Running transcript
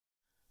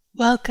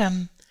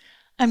Welcome.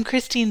 I'm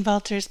Christine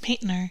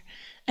Valters-Paintner,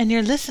 and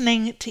you're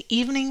listening to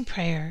Evening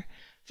Prayer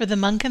for the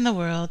Monk in the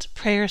World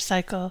prayer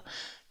cycle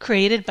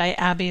created by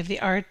Abbey of the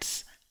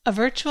Arts, a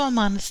virtual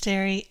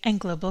monastery and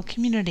global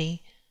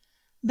community.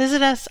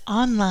 Visit us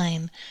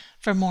online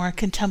for more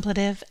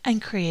contemplative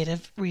and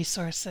creative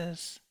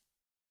resources.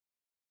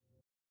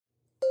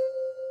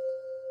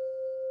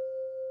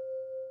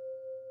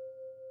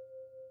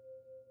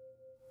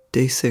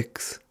 Day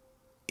 6,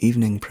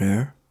 Evening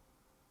Prayer,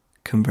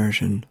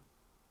 Conversion.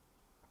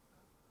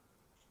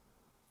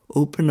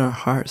 Open our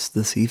hearts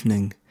this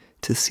evening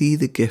to see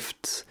the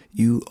gifts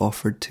you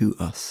offered to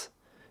us,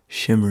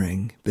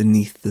 shimmering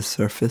beneath the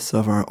surface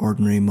of our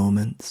ordinary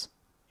moments.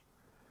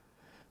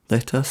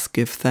 Let us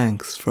give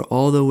thanks for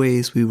all the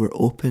ways we were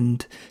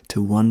opened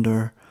to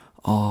wonder,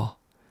 awe,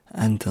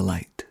 and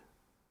delight.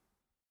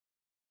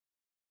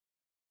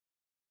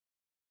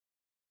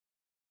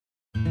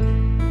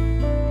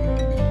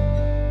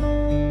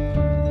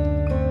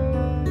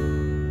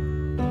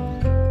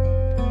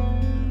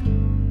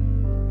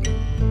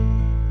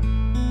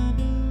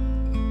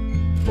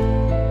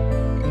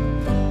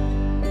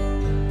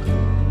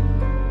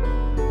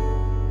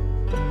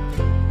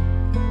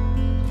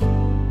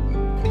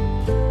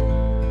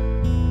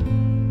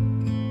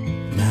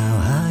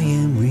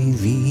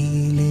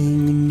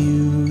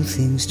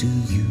 Things to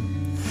you,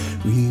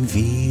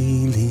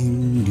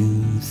 revealing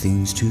new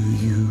things to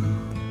you.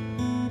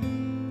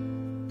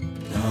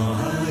 Now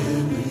I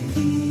am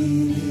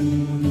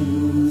revealing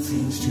new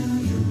things to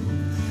you,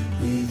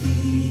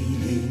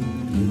 revealing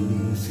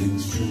new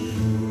things to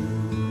you.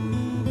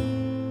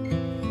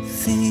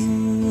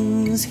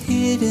 Things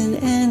hidden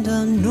and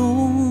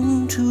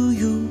unknown to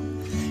you,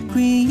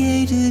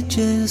 created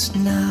just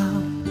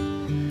now,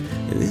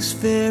 this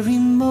very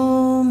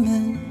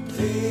moment.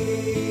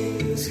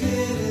 Things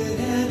hidden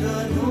and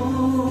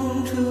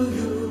unknown to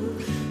you,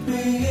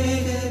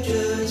 created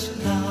just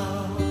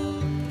now,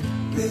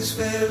 this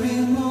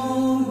very moment.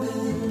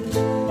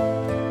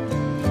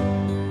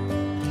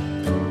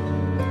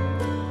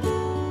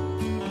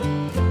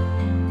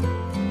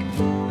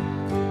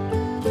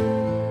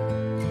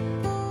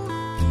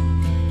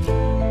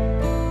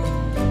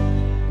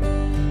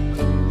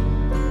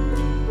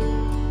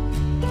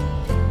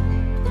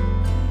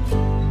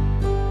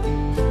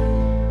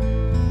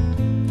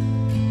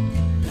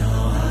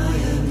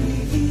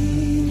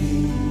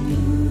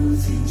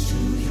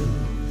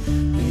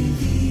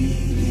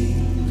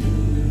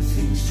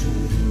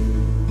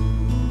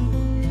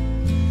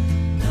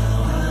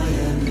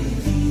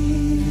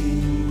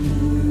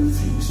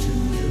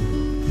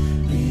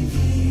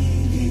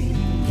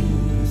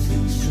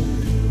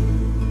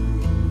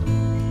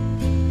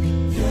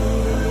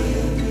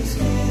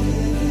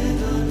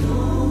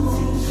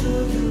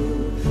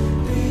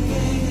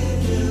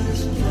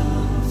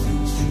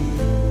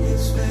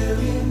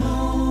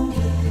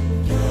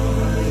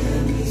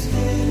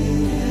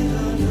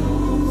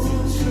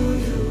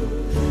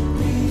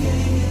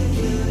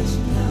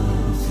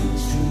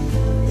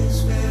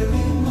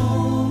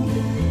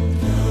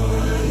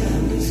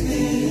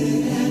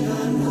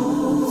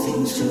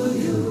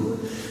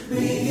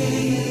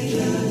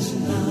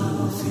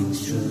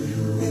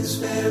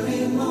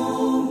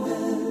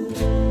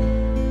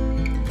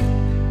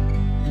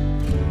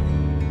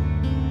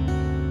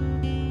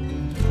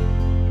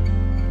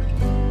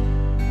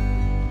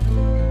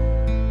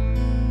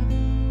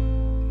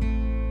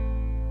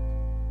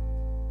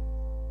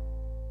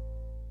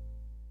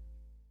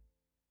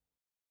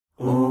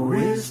 O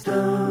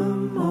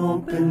wisdom,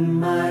 open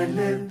my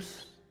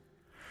lips,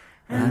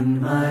 and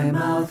my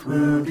mouth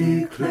will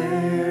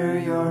declare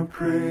your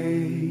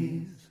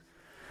praise.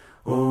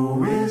 O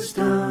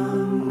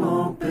wisdom,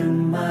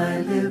 open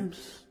my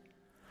lips,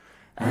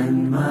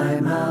 and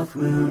my mouth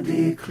will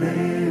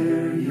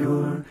declare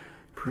your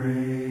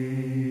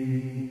praise.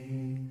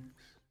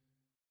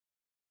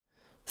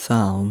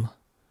 Psalm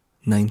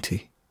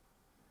 90.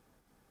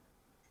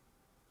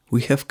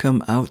 We have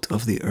come out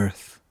of the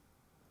earth,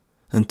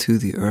 and to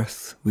the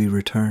earth we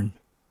return.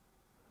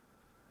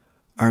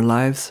 Our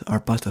lives are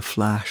but a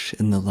flash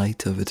in the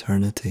light of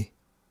eternity.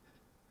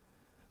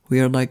 We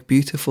are like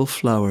beautiful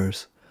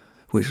flowers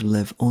which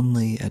live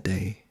only a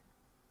day.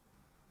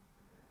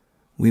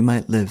 We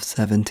might live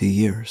 70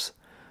 years,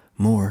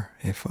 more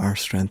if our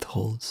strength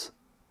holds.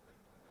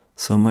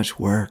 So much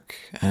work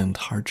and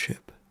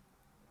hardship.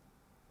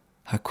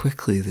 How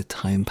quickly the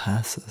time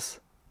passes.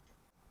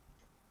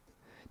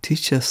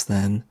 Teach us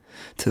then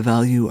to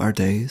value our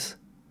days,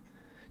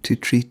 to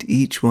treat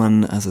each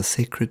one as a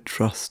sacred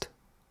trust.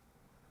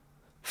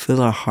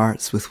 Fill our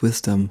hearts with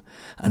wisdom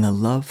and a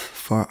love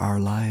for our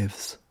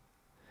lives.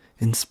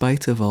 In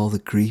spite of all the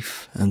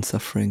grief and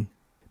suffering,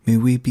 may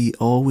we be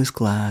always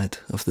glad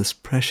of this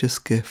precious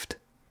gift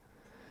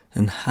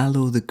and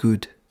hallow the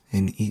good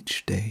in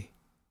each day.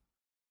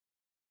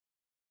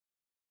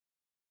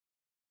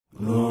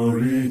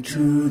 Glory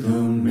to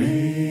the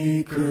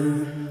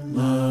Maker,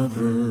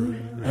 Lover,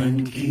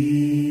 and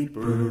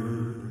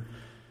Keeper,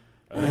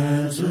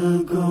 as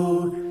a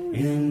go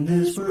in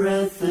this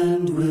breath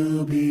and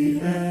will be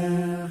ever.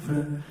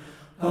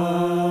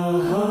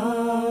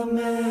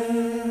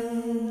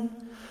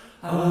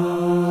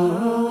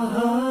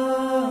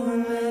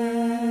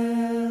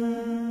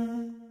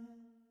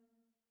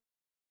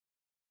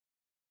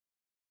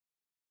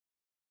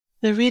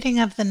 The reading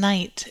of the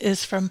night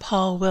is from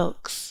Paul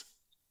Wilkes.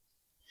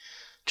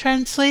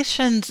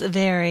 Translations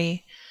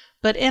vary,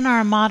 but in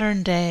our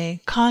modern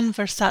day,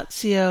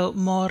 conversatio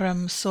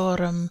morum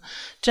sorum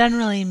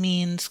generally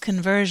means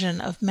conversion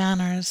of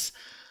manners,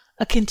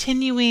 a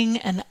continuing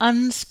and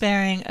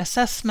unsparing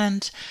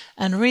assessment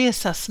and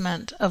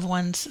reassessment of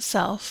one's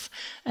self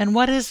and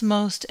what is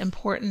most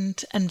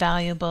important and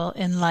valuable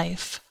in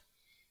life.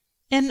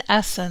 In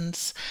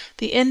essence,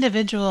 the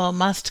individual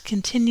must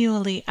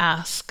continually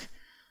ask,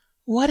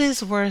 what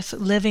is worth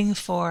living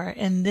for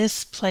in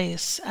this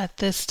place at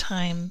this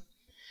time?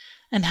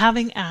 And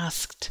having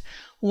asked,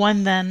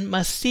 one then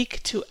must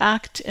seek to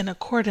act in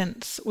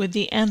accordance with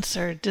the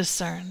answer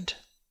discerned.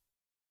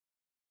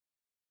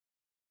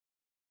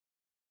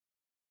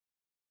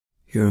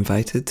 You're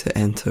invited to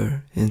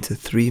enter into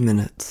 3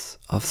 minutes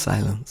of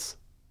silence.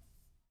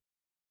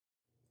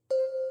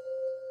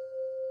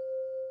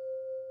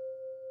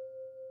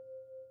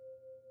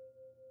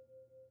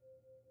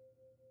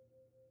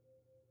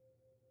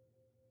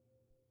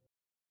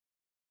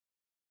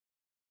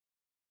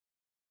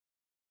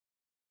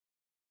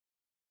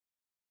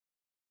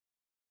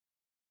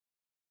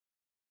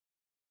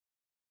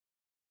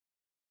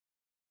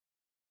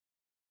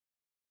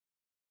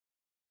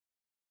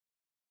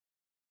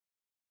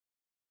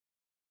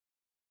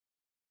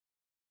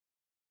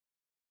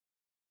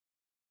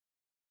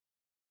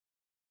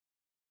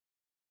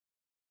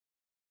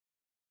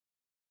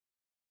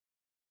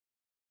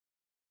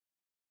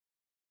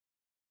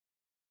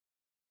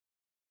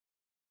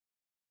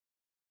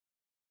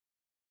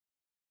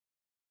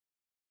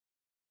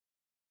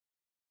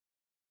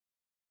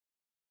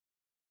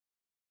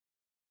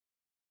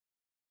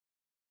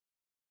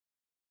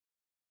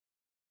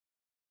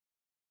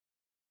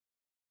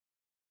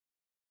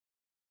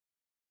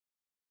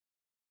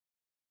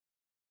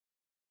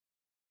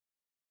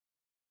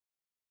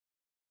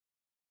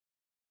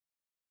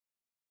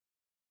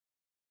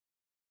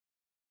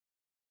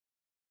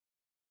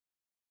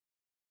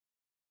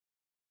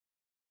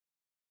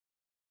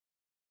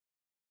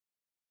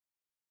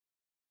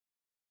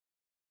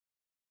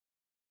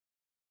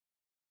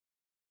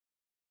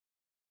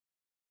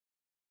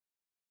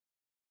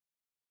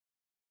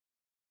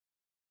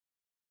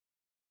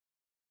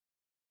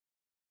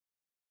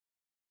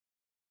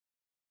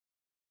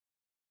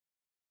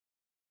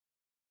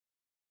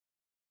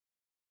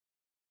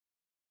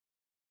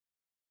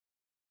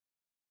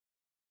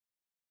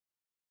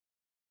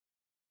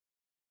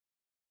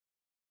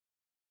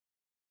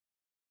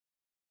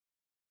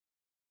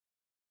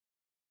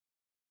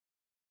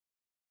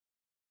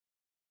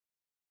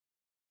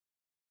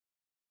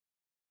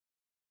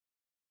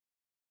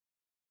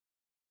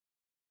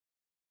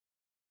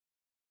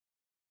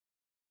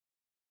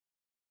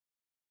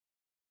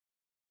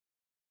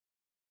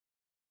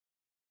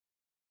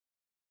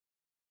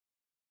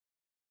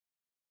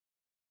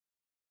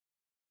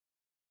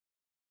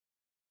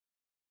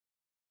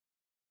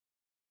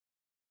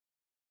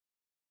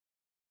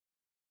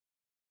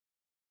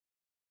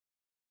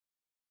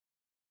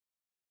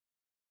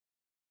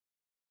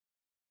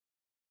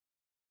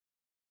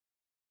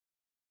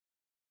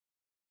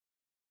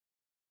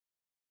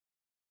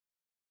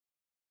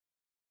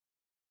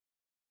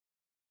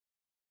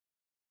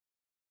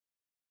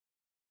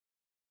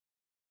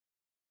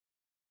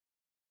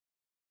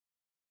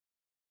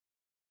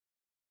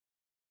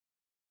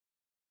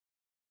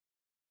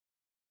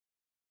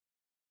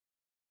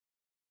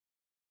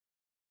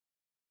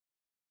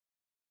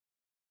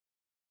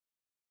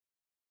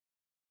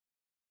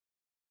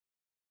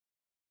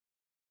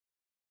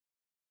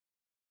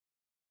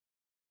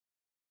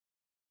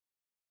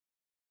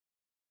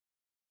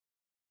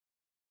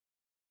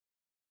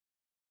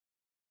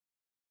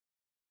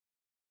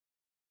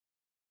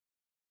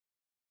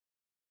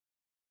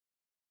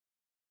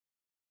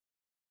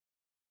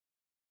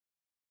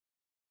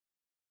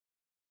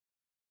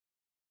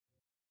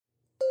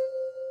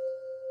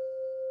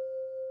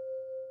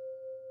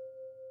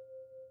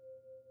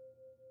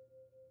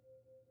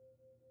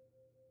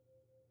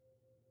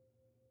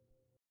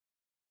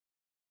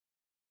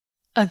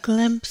 A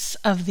glimpse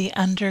of the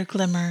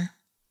underglimmer.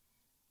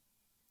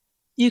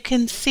 You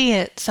can see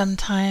it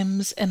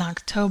sometimes in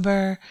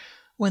October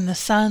when the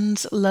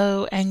sun's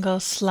low angle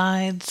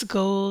slides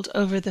gold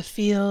over the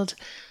field,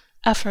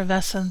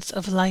 effervescence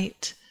of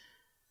light.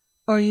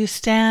 Or you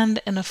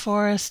stand in a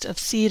forest of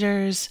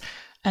cedars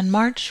and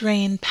March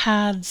rain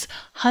pads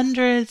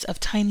hundreds of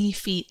tiny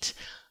feet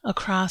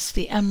across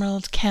the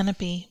emerald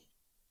canopy.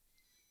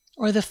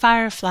 Or the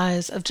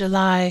fireflies of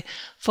July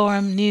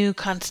form new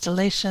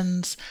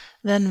constellations,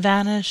 then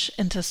vanish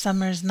into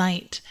summer's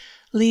night,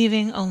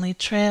 leaving only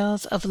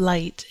trails of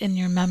light in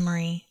your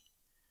memory.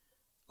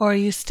 Or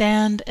you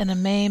stand in a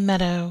May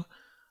meadow,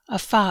 a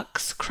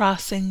fox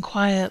crossing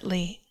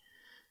quietly.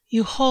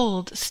 You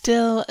hold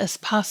still as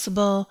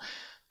possible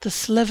the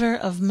sliver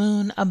of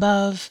moon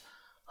above,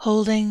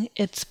 holding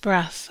its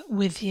breath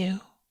with you.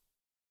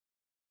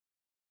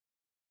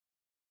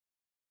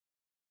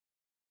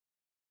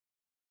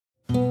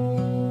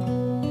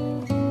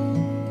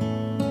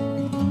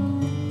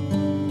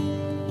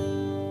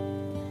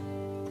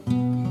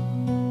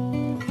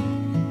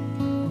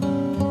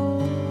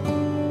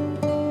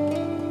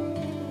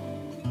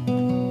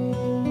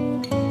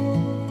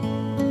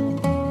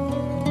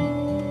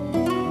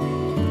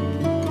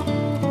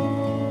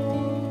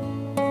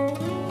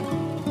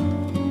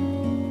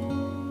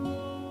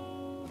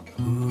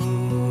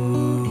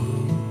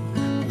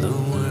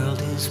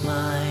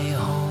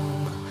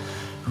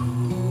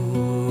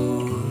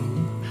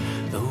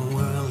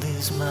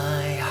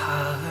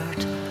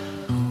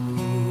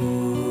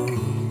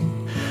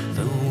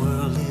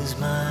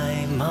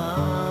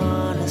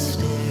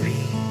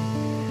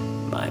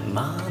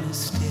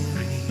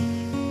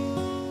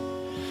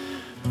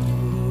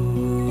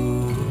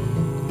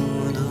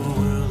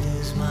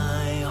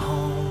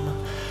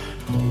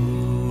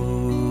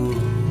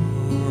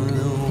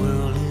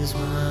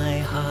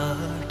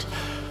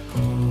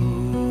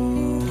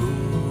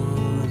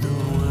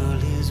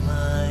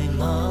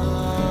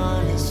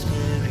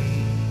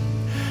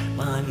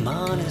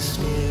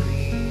 stereo.